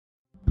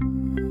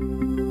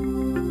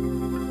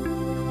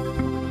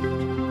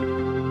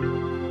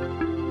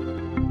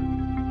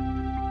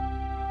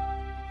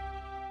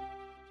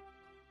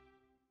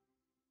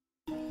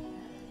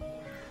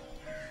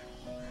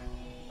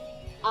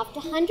After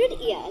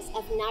 100 years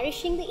of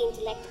nourishing the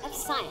intellect of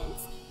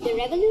science, the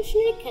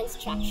revolutionary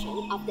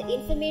construction of the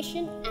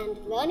Information and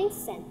Learning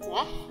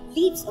Center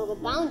leaps over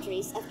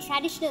boundaries of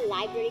traditional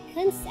library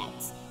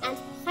concepts and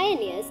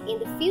pioneers in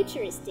the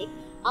futuristic,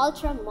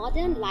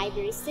 ultra-modern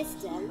library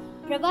system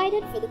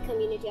provided for the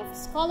community of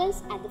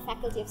scholars at the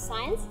Faculty of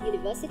Science,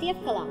 University of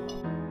Colombo.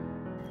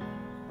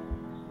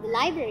 The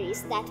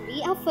libraries that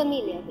we are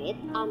familiar with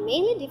are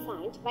mainly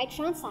defined by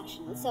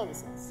transactional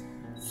services,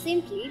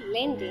 simply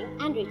lending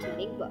and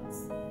returning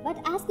books.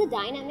 But as the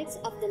dynamics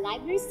of the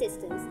library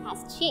systems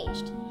has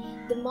changed,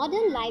 the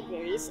modern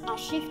libraries are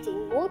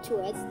shifting more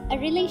towards a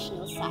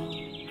relational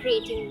side,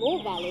 creating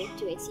more value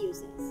to its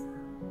users.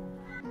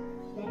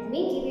 Let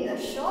me give you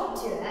a short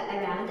tour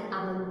around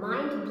our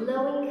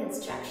mind-blowing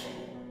construction.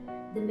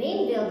 The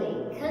main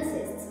building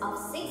consists of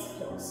 6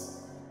 floors.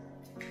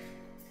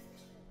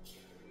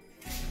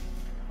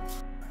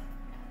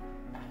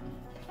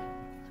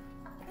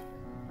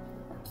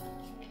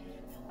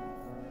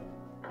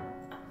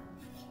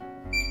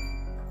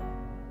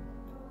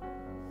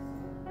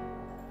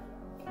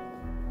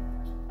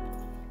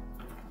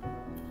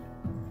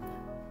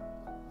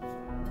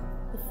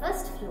 The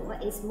first floor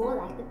is more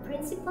like the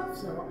principal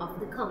floor of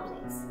the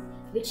complex,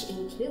 which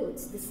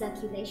includes the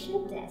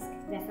circulation desk,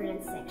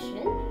 reference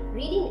section,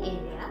 reading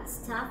area,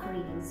 staff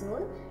reading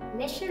zone,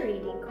 leisure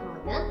reading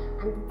corner,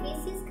 and the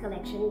thesis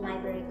collection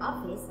library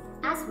office,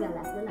 as well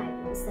as the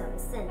library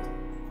service center.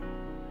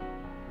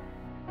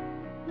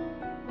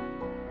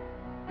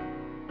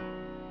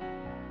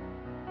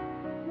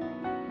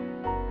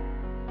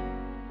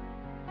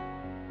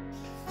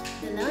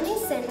 The Learning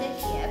Center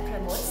here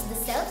promotes the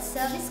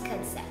self-service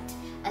concept,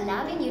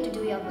 allowing you to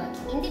do your work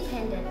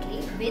independently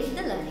with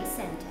the Learning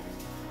Center.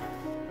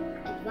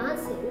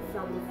 Advancing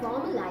from the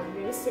former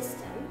library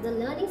system, the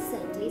Learning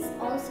Center is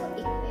also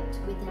equipped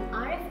with an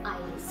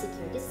RFID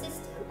security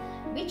system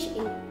which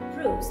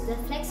improves the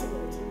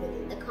flexibility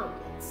within the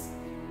complex.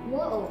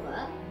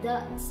 Moreover,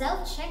 the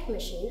self-check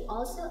machine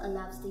also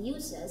allows the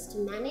users to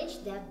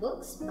manage their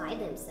books by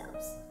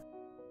themselves.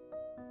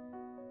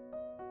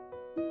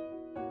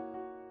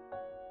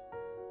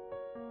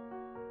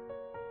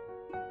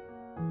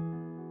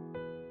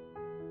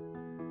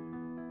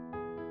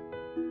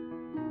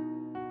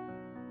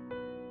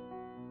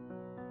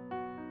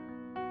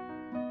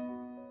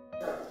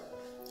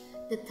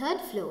 The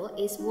third floor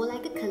is more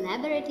like a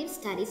collaborative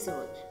study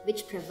zone,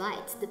 which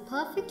provides the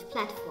perfect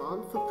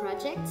platform for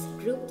projects,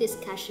 group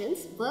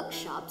discussions,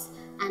 workshops,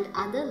 and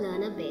other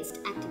learner-based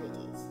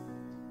activities.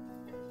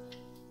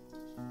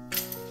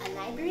 A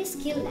library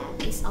skill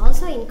lab is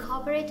also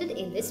incorporated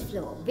in this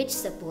floor, which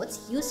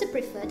supports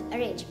user-preferred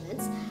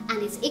arrangements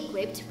and is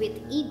equipped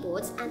with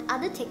e-boards and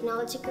other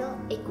technological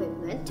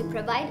equipment to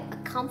provide a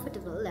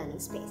comfortable learning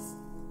space.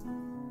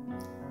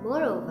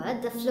 Moreover,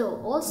 the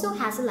floor also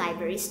has a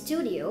library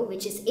studio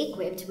which is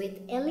equipped with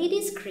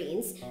LED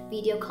screens,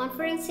 video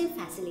conferencing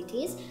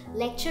facilities,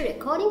 lecture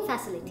recording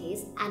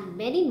facilities, and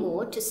many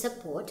more to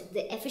support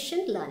the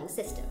efficient learning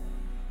system.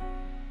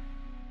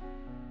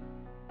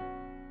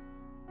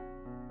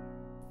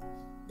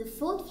 The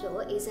fourth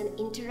floor is an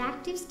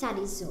interactive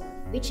study zone,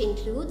 which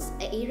includes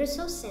a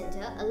e-resource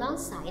center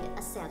alongside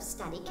a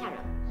self-study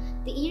carrel.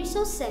 The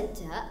e-resource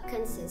center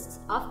consists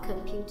of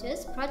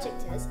computers,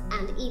 projectors,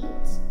 and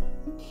e-boards.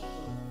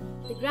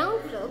 The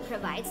ground floor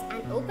provides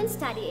an open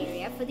study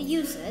area for the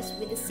users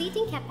with a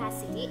seating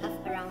capacity of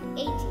around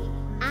 80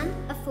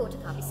 and a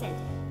photocopy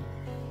center.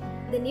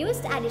 The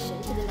newest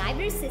addition to the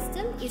library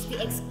system is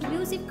the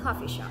exclusive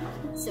coffee shop,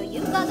 so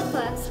you've got the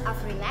perks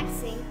of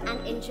relaxing and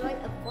enjoy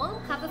a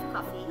warm cup of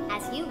coffee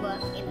as you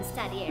work in the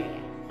study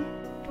area.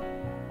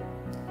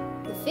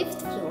 The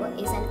fifth floor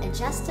is an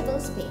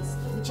adjustable space,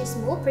 which is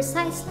more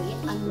precisely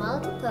a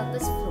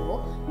multi-purpose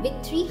floor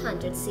with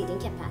 300 seating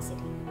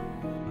capacity.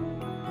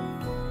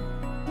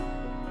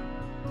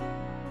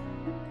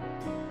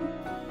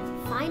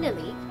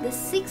 Finally, the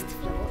sixth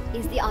floor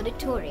is the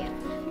auditorium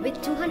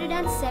with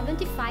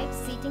 275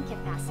 seating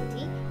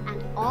capacity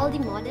and all the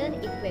modern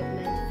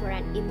equipment for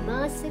an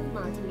immersive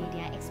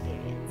multimedia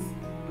experience.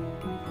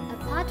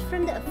 Apart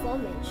from the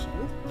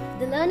aforementioned,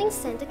 the Learning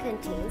Center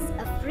contains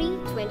a free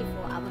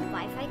 24-hour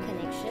Wi-Fi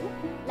connection,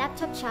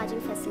 laptop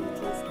charging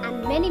facilities,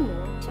 and many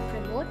more to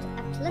promote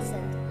a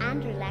pleasant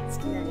and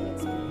relaxed learning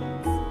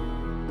experience.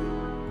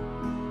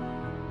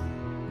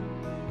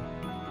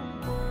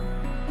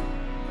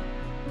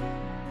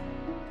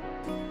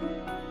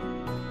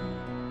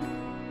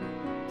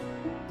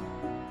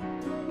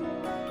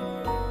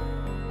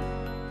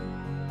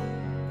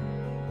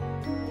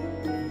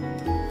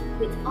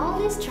 With all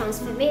these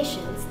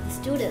transformations, the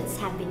students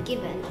have been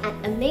given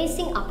an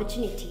amazing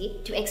opportunity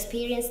to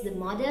experience the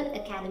modern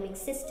academic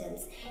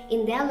systems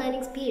in their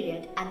learning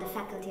period at the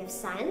Faculty of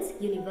Science,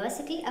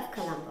 University of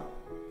Colombo.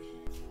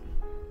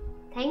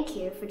 Thank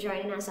you for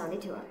joining us on the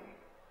tour.